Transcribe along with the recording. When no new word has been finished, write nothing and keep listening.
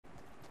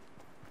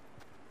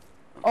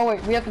Oh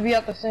wait, we have to be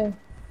at the same.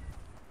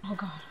 Oh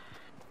god.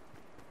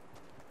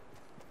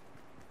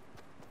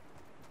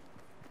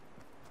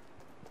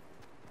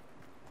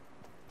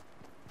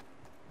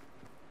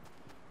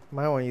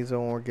 Might want to use it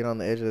when we get on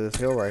the edge of this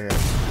hill right here.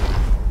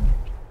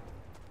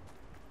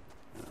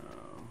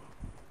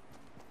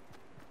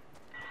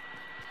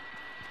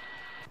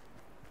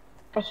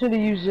 I should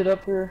have used it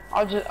up here.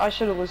 I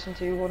should have listened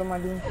to you. What am I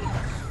doing?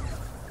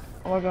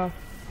 Oh my god.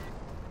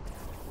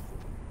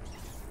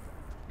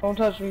 Don't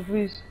touch me,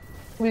 please.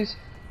 Please.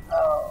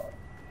 Oh.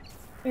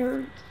 It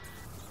hurts.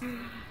 It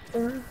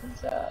hurts and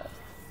sad.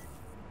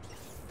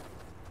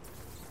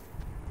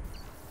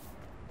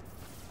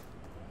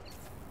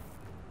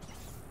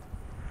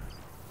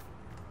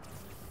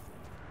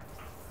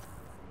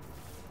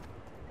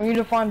 I need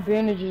to find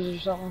bandages or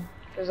something,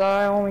 because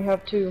I only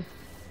have 2.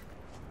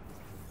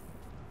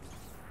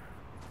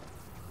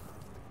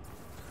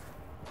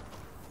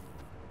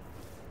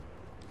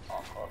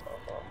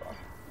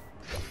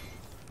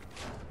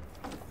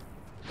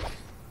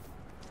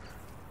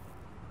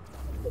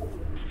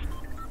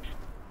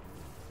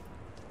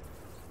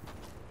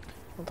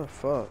 What the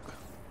fuck?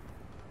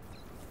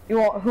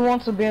 Who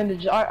wants a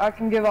bandage? I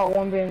can give out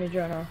 1 bandage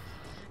right now.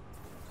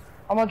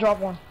 I'm gonna drop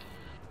 1.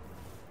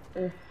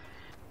 Here.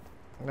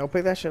 No,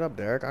 pick that shit up,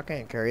 Derek. I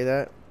can't carry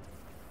that.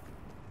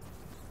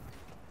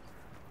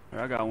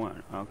 I got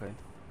 1. Okay.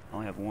 I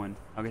only have 1.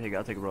 I'll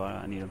take it, bro.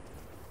 I need him.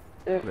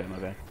 Yeah. Okay, my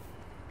bad.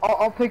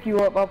 I'll pick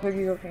you up. I'll pick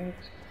you up, Phoenix.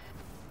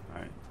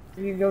 Alright.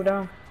 You can go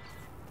down.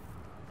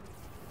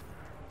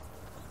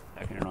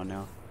 I can turn on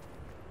now.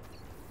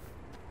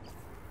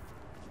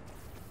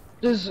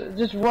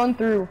 Just run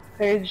through,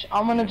 Paige.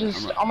 I'm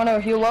gonna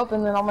heal up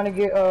and then I'm gonna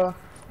get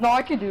no,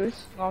 I can do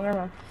this. No, never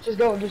mind. Just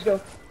go.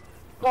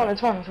 Come on,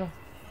 it's fine, it's fine.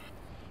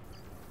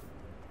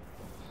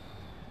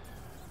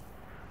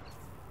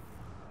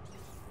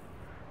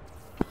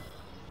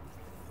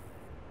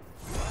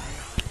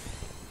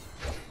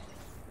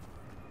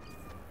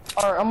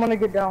 Alright, I'm gonna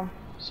get down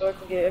so I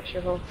can get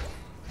extra health.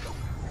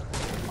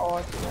 Oh,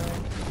 I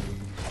can.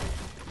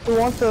 Who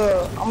wants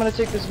to? I'm gonna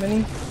take this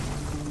mini,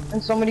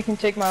 and somebody can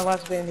take my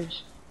last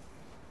bandage.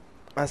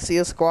 I see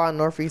a squad on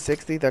Northeast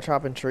 60. They're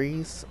chopping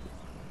trees.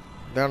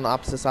 They're on the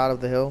opposite side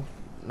of the hill,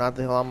 not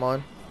the hill I'm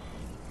on.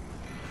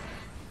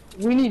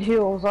 We need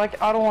heals. I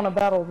don't want to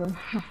battle them.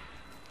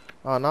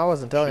 Oh no, I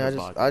wasn't telling you.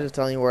 I was just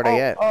telling you where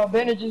they at.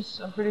 Bandages.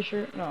 I'm pretty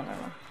sure. No,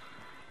 never mind.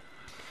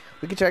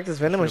 We can check this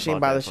vending machine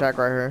by the shack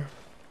right here.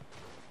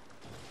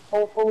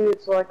 Hopefully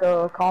it's like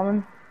a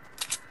common.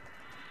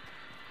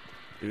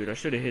 Dude, I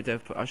should have hit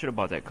that. I should have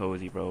bought that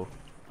cozy, bro.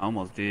 I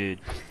almost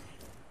did.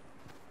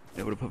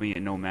 They would have put me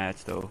in no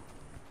match though.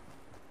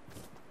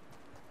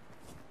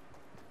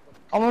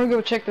 I'm gonna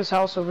go check this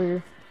house over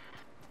here.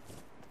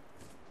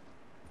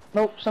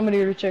 Nope, somebody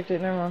already checked it.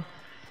 Never mind.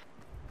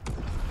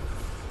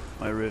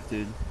 I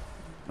rifted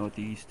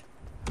northeast.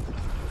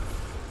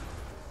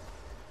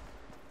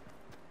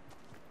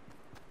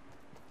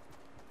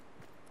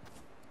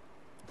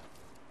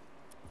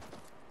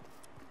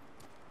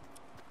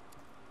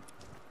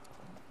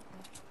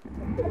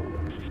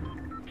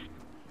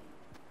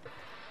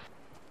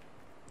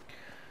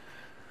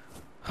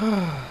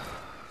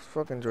 This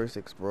fucking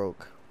joystick's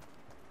broke.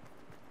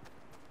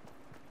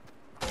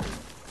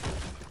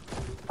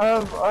 I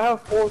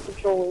have 4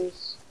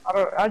 controllers.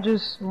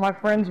 My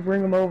friends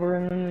bring them over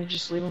and then they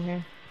just leave them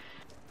here.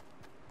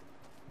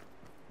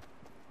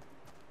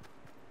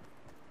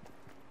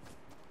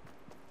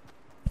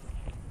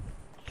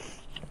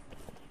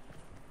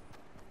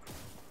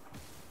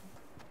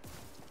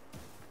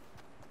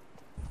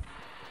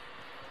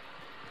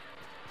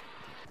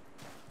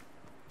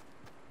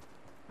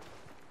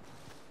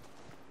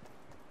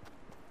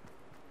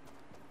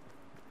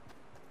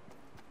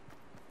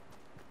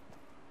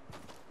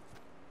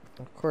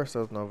 Of course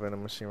there's no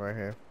vending machine right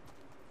here.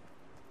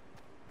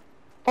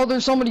 Oh,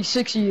 there's somebody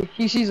 60.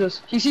 He sees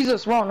us. He sees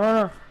us.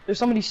 Run. There's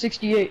somebody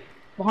 68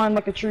 behind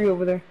like a tree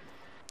over there.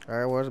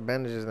 Alright, where's the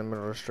bandages in the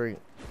middle of the street?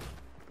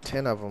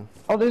 10 of them.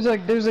 Oh, there's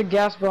a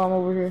gas bomb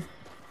over here.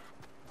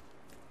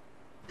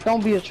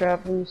 Don't be a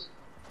trap, please.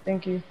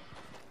 Thank you.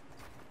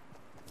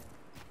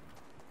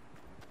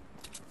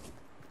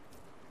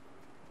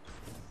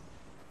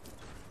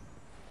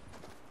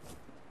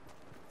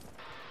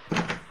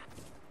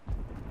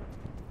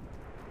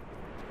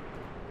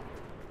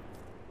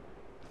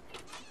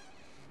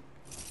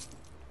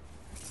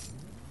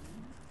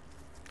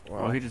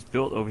 Wow. Oh, he just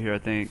built over here, I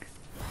think.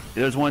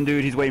 There's one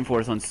dude, he's waiting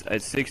for us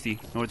at 60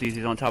 northeast.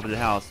 He's on top of the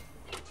house.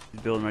 He's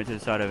building right to the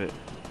side of it.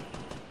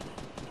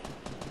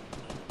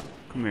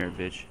 Come here,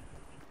 bitch.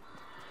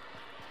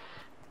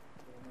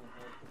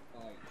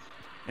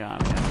 Yeah,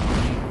 I'm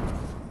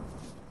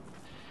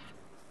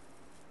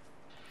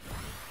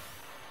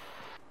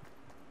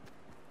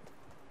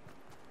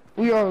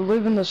We are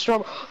living the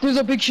struggle. There's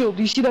a big shield.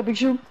 Do you see that big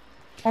shield?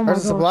 Oh my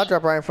There's a supply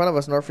drop right in front of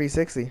us, Northeast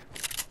 60.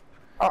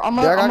 I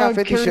got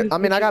 50 shit. I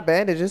mean, I got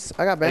bandages.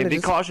 Hey, be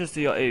cautious to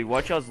y'all. Hey,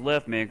 watch y'all's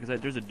left, man,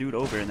 because there's a dude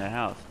over in that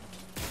house.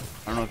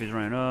 I don't know if he's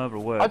running up or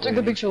what. I took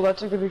the big shield. I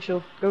took the big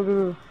shield. Go,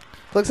 go, go.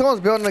 Look, someone's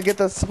building to get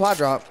the supply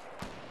drop.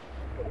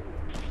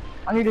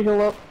 I need to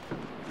heal up.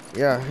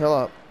 Yeah, heal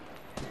up.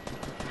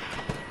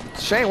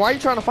 Shane, why are you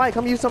trying to fight?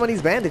 Come use some of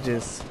these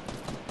bandages.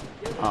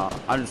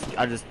 I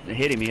just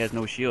hit him. He has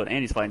no shield, and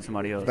he's fighting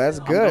somebody else. That's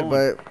good,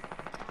 but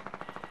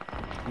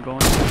I'm going.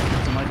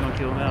 Somebody's gonna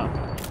kill him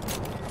out.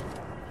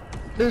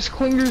 There's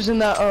clingers in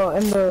that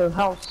in the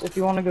house. If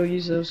you want to go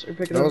use those or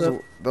pick those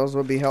up. Those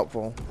would be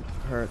helpful.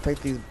 Here,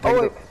 take these.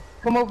 Oh wait,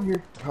 come over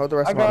here. Hold the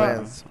rest of my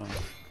bands.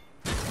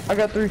 I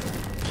got 3.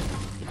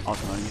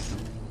 Awesome, I'll use them.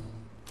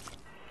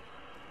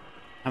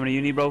 How many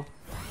you need, bro?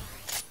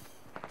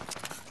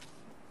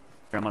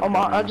 Here,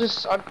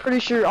 I'm pretty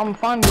sure I'm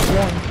fine with 1.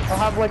 I'll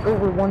have like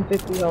over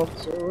 150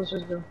 health, so let's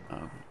just go.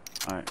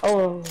 Alright.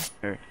 Oh.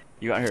 Here.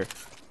 You got here.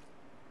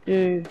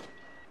 Yeah.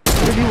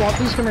 Do you want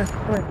these? Come here.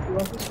 Come here. Do you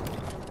want these?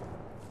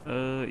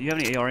 You have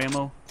any AR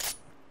ammo?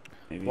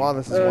 Maybe. Wow,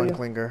 this is one yeah.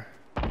 clinger.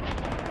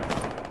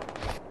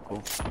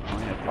 Cool.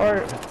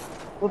 Alright.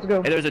 Let's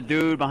go. Hey, there's a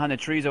dude behind the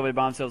trees over there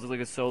by himself. Looks like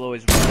a solo.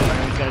 He's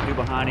got a dude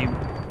behind him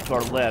to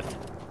our left. I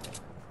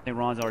think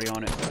Ron's already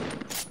on it.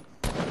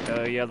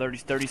 Yeah,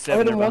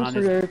 37. They're behind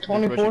this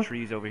 24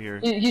 trees over here.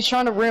 He's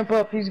trying to ramp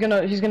up. He's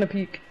gonna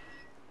peek.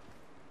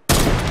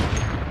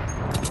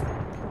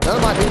 None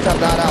of my dudes have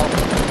died out.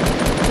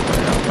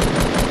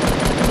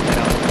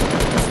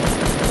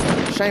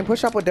 Shane,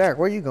 push up with Derek.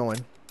 Where are you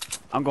going?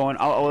 I'm going.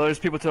 Oh, there's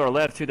people to our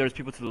left too. There's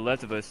people to the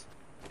left of us.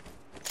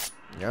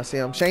 Yeah, I see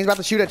him. Shane's about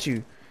to shoot at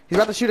you. He's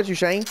about to shoot at you,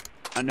 Shane.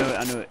 I knew it.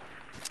 I knew it.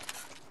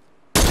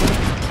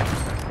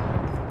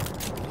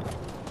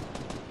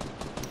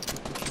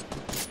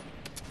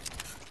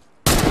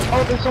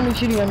 Oh, there's somebody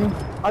shooting at me.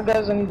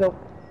 Guys, I need help.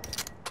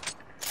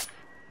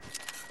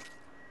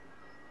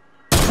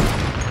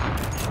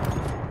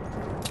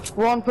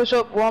 Ron, push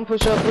up, please. Need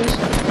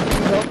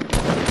help.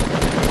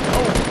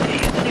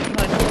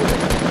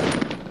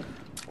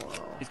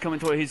 He's coming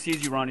toward. He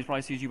sees you, Ron. He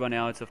probably sees you by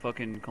now. It's a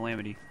fucking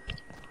calamity.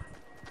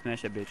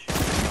 Smash that bitch.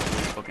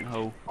 Fucking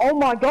hoe. Oh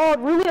my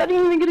god, really? I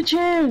didn't even get a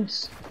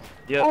chance.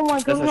 Yep. Oh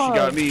my god. That's how she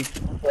got me.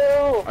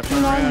 Yo, I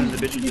turned around and the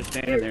bitch was just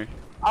standing there.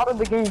 Out of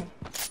the game.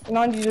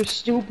 90s are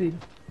stupid.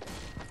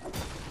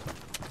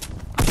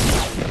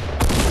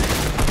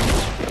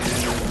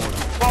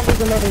 Oh,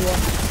 there's another one.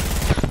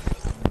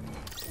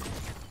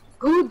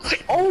 Good.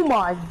 Oh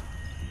my.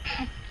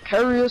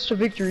 Carry us to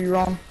victory,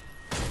 Ron.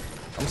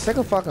 I'm sick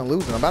of fucking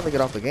losing. I'm about to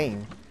get off the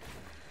game.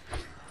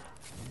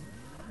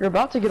 You're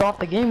about to get off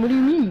the game? What do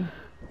you mean?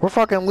 We're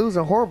fucking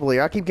losing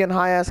horribly. I keep getting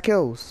high ass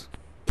kills.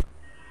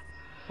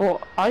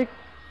 Well,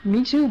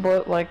 me too,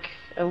 but like,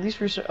 at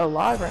least we're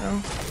alive right now.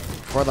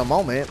 For the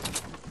moment.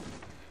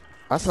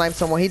 I sniped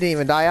someone, he didn't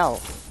even die out.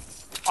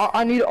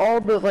 I need all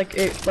the,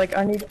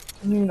 I need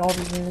all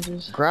these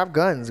images. Grab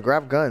guns,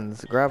 grab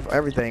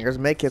everything. There's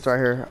med kits right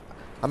here.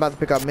 I'm about to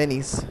pick up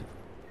minis.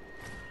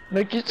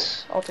 Med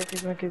kits? I'll take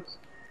these med kits.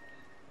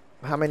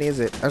 How many is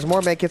it? There's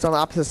more med kits on the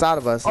opposite side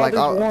of us. Oh, like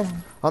there's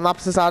one. On the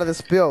opposite side of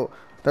this field.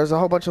 There's a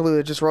whole bunch of loot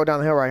that just rolled down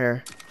the hill right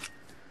here.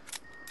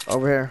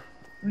 Over here.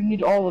 We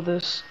need all of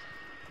this.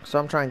 So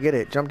I'm trying to get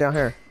it. Jump down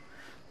here.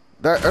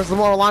 There's some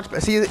more launch.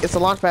 See, it's the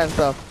launch pad and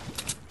stuff.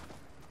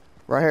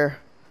 Right here.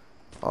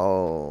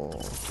 Oh.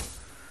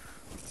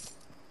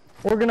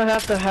 We're gonna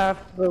have to have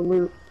the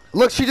loot.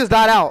 Look, she just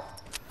died out.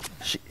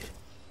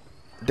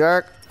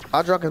 Derek,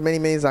 I drunk as many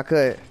minis as I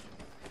could.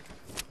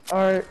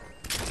 Alright.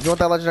 You want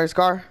that legendary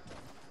scar?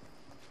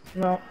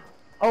 No.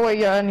 Oh wait,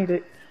 yeah, I need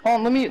it. Hold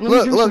on, let me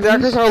look,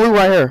 Derek, this is our loot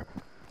right here.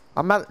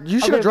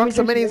 You should have drunk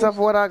some minis minis of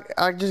what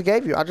I just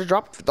gave you. I just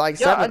dropped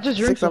like I 6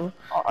 just of them.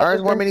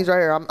 There's more minis right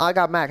here. I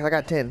got max. I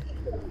got 10.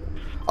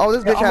 Oh,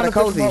 this bitch had a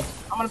cozy. I'm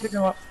gonna pick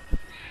them up.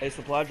 Hey,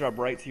 supply drop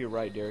right to your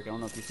right, Derek. I don't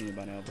know if you've seen it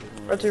by now. But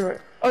Right to your right.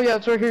 Oh yeah,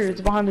 it's right here. It's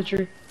behind the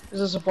tree.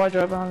 There's a supply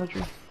drop behind the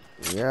tree.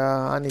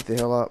 Yeah, I need to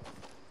heal up.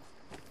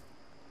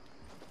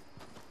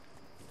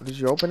 Did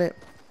you open it?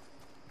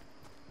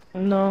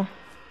 No.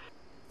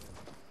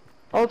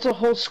 Oh, it's a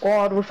whole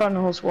squad. We're fighting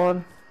a whole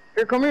squad.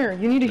 Here, come here.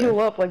 You need to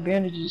heal up like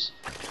bandages.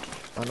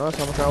 I know,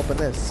 so I'm gonna open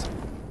this.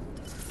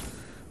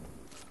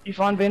 You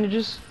find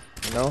bandages?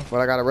 No, but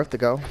I got a rift to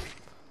go.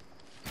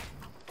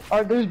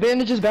 Alright, there's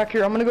bandages back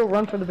here. I'm gonna go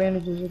run for the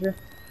bandages, okay?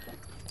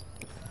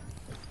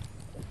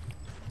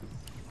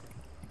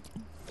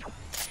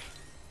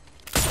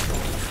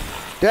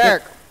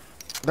 Derek!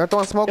 They're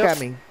throwing smoke Yep. at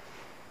me.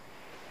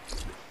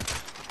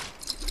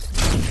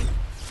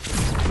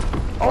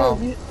 Oh, Wow.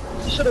 you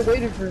should have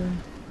waited for me.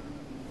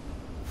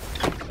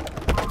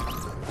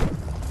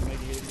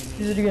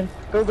 Use it again.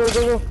 Go, go,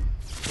 go, go.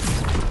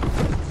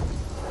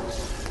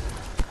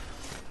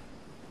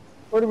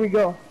 Where do we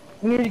go?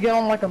 We need to get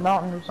on like a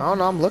mountain or something. I don't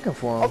know, I'm looking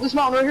for Oh, them. this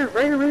mountain right here,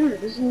 right here, right here.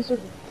 This is in the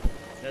circle.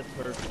 that's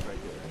perfect right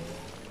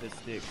there. The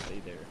stick,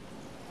 stay there.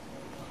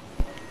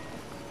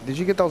 Did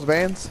you get those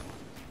bands?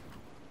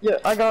 Yeah,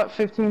 I got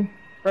 15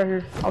 right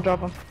here. I'll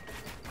drop them.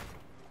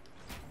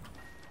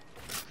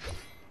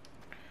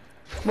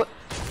 What?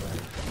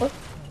 What?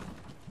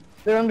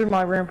 They're under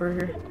my ramp right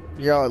here.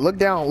 Yo, look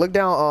down,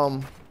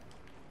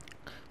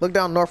 Look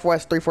down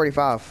northwest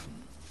 345.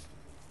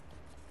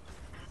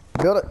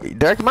 Build it.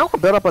 Derek, you might want to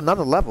build up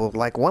another level.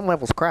 Like, one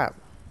level's crap.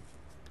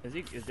 Is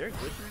there a glitch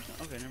or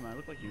something? Okay, never mind.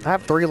 Look like you. I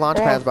have 3 launch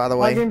pads, by the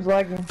way. My game's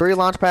lagging. 3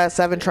 launch pads,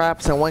 7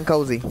 traps, and 1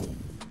 cozy.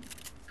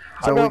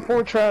 I got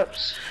 4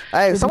 traps.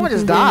 Hey, someone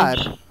just died.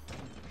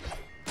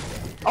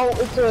 Oh,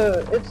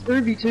 it's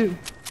 3v2.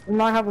 We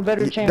might have a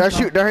better chance.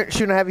 They're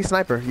shooting a heavy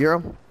sniper. You hear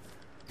him?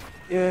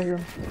 Yeah, I hear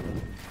him.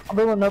 I'm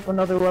building up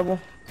another level.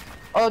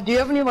 Oh, do you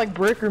have any like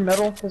brick or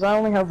metal? Cause I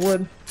only have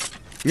wood.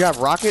 You have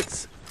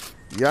rockets?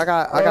 Yeah,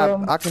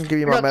 I can give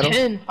you my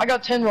metal. I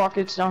got 10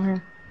 rockets down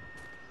here.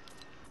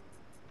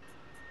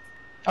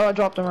 Oh, I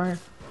dropped them right here.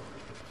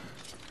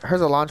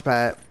 Here's a launch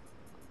pad.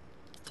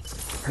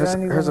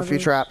 Here's a few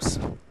traps.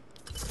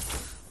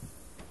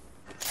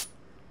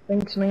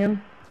 Thanks,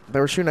 man. They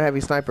were shooting a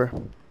heavy sniper.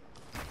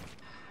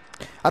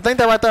 I think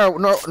they're right there,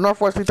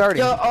 northwest 330.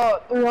 Yeah,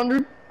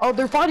 300. Oh,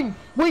 they're fighting.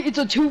 Wait, it's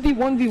a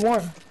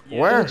 2v1v1. Yeah,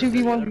 Where? It's a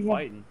 2v1v1. They're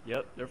fighting.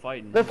 Yep, they're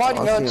fighting. They're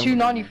fighting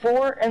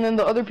 294, and then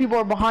the other people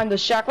are behind the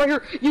shack. Right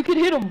here, you can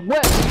hit him.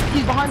 West,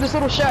 he's behind this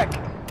little shack.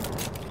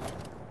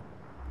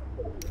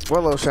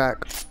 What little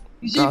shack?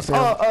 You see,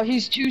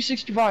 he's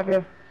 265,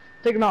 yeah.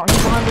 Take him out,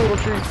 he's behind the little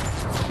tree.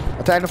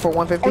 Attack him for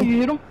 150. Oh, you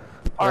hit him?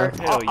 Alright,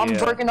 Hell I'm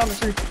yeah. breaking down the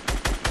tree.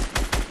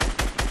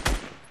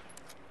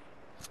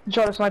 You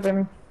try to snipe at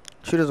me.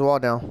 Shoot his wall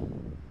down.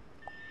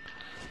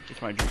 He's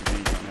probably drinking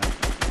minis right now.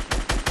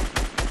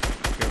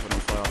 Careful,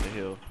 don't fly off the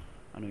hill.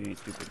 I know you ain't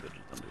stupid, but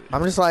just don't do it.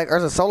 I'm just like,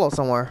 there's a solo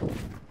somewhere.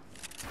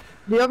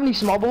 Do you have any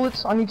small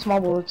bullets? I need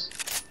small bullets.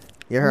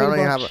 Yeah, I don't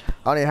even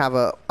have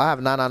I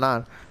have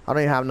 999. I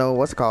don't even have no,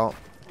 what's it called?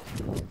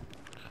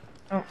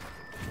 Oh.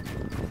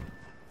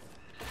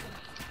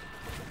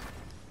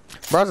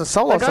 Bro, there's a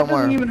solo That guy somewhere.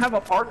 doesn't even have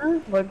a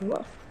partner? Like,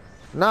 what?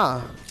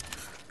 Nah.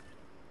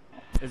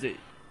 Is it?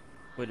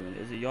 Wait a minute.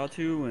 Is it y'all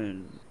two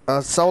and?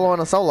 A solo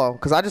and a solo.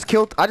 Cause I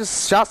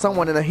just shot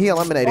someone and he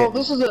eliminated. Oh,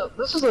 this is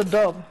a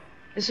dub.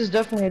 This is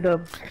definitely a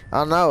dub. I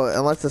don't know,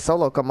 unless the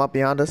solo come up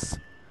behind us.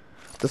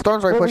 The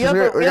storm's right pushing.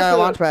 we We got a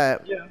launch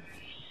pad. Yeah. I'm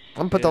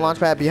gonna put the launch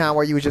pad behind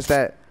where you was just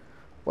at.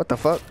 What the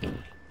fuck?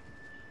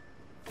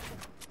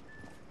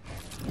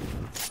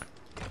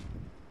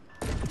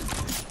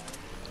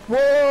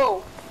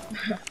 Whoa!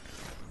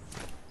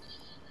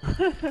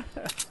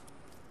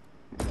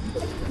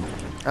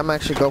 I'm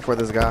actually go for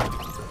this guy.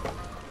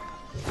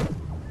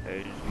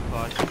 Hey, just be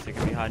cautious. They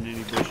could be hiding in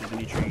any bushes,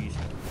 any trees.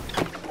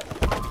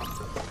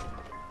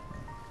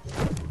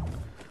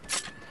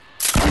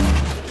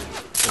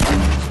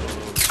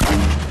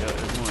 Yeah,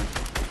 there's one.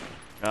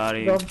 Got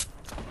him. Dub.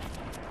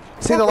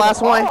 See the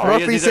last one? Oh,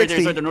 North He's right there,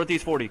 he's 360. right there,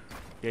 northeast 40.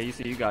 Yeah, you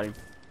see, you got him.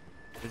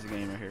 This is a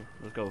game right here.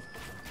 Let's go.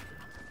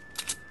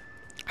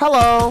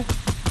 Hello.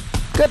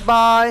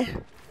 Goodbye.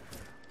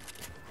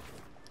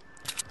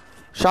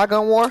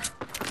 Shotgun war.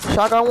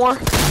 Shotgun war.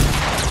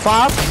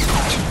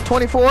 5.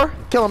 24.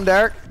 Kill him,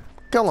 Derek.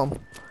 Kill him.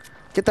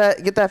 Get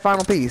that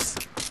final piece.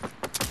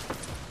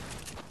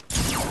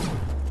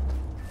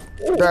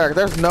 Derek,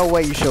 there's no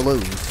way you should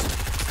lose.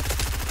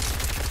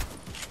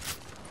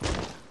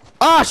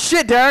 Ah,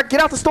 shit, Derek. Get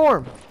out the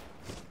storm.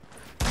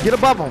 Get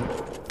above him.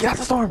 Get out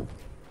the storm.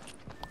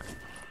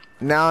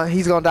 Now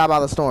he's gonna die by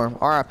the storm.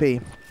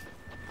 R.I.P.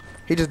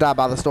 He just died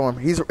by the storm.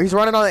 He's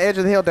running on the edge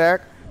of the hill,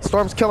 Derek.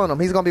 Storm's killing him.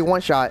 He's gonna be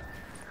one shot.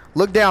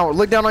 Look down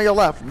on your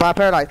left by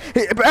Paradise.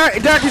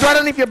 Derek, he's right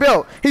underneath your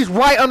build. He's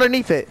right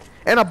underneath it.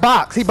 In a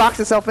box. He boxed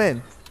himself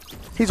in.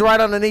 He's right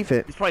underneath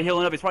it. He's probably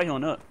healing up. He's probably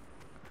healing up.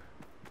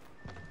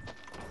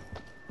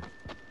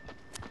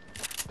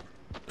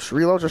 Just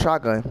reload your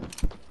shotgun.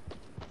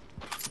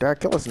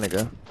 Derek, kill this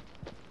nigga.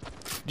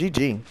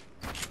 GG.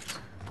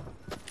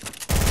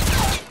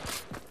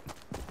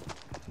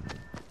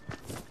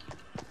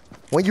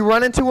 When you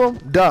run into him,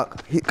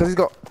 duck. Cause he's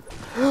go.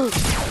 Oh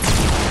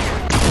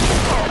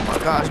my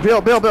gosh,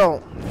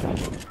 Bill.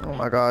 Oh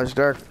my gosh,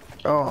 Derek.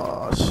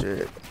 Oh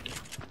shit.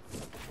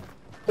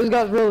 This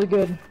guy's really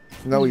good.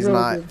 No, he's really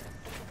not. good.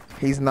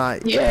 He's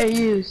not. Yeah,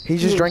 he is.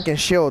 He's just drinking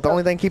shield. The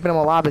only thing keeping him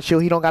alive is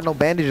shield. He don't got no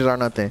bandages or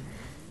nothing.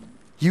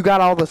 You got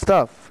all the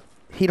stuff.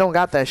 He don't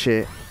got that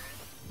shit.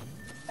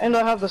 And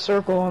I have the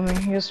circle on me.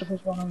 He has to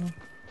push one on me.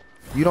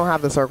 You don't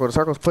have the circle. The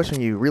circle's pushing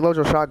you. Reload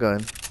your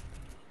shotgun.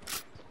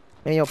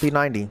 And your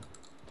P90.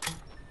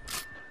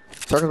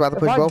 Circle's about to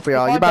push both of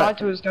y'all. If I die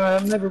to this guy,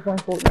 I'm never playing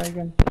Fortnite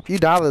again. If you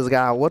die to this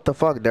guy, what the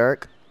fuck,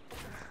 Derek?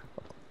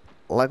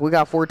 Like, we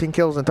got 14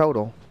 kills in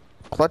total.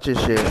 Clutch his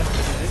shit.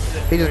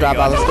 He just died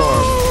by the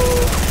storm.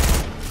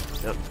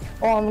 Yep.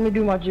 Hold on, let me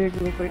do my jig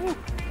really quick.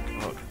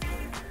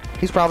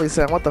 He's probably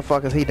saying, what the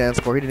fuck is he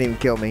dancing for? He didn't even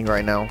kill me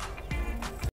right now.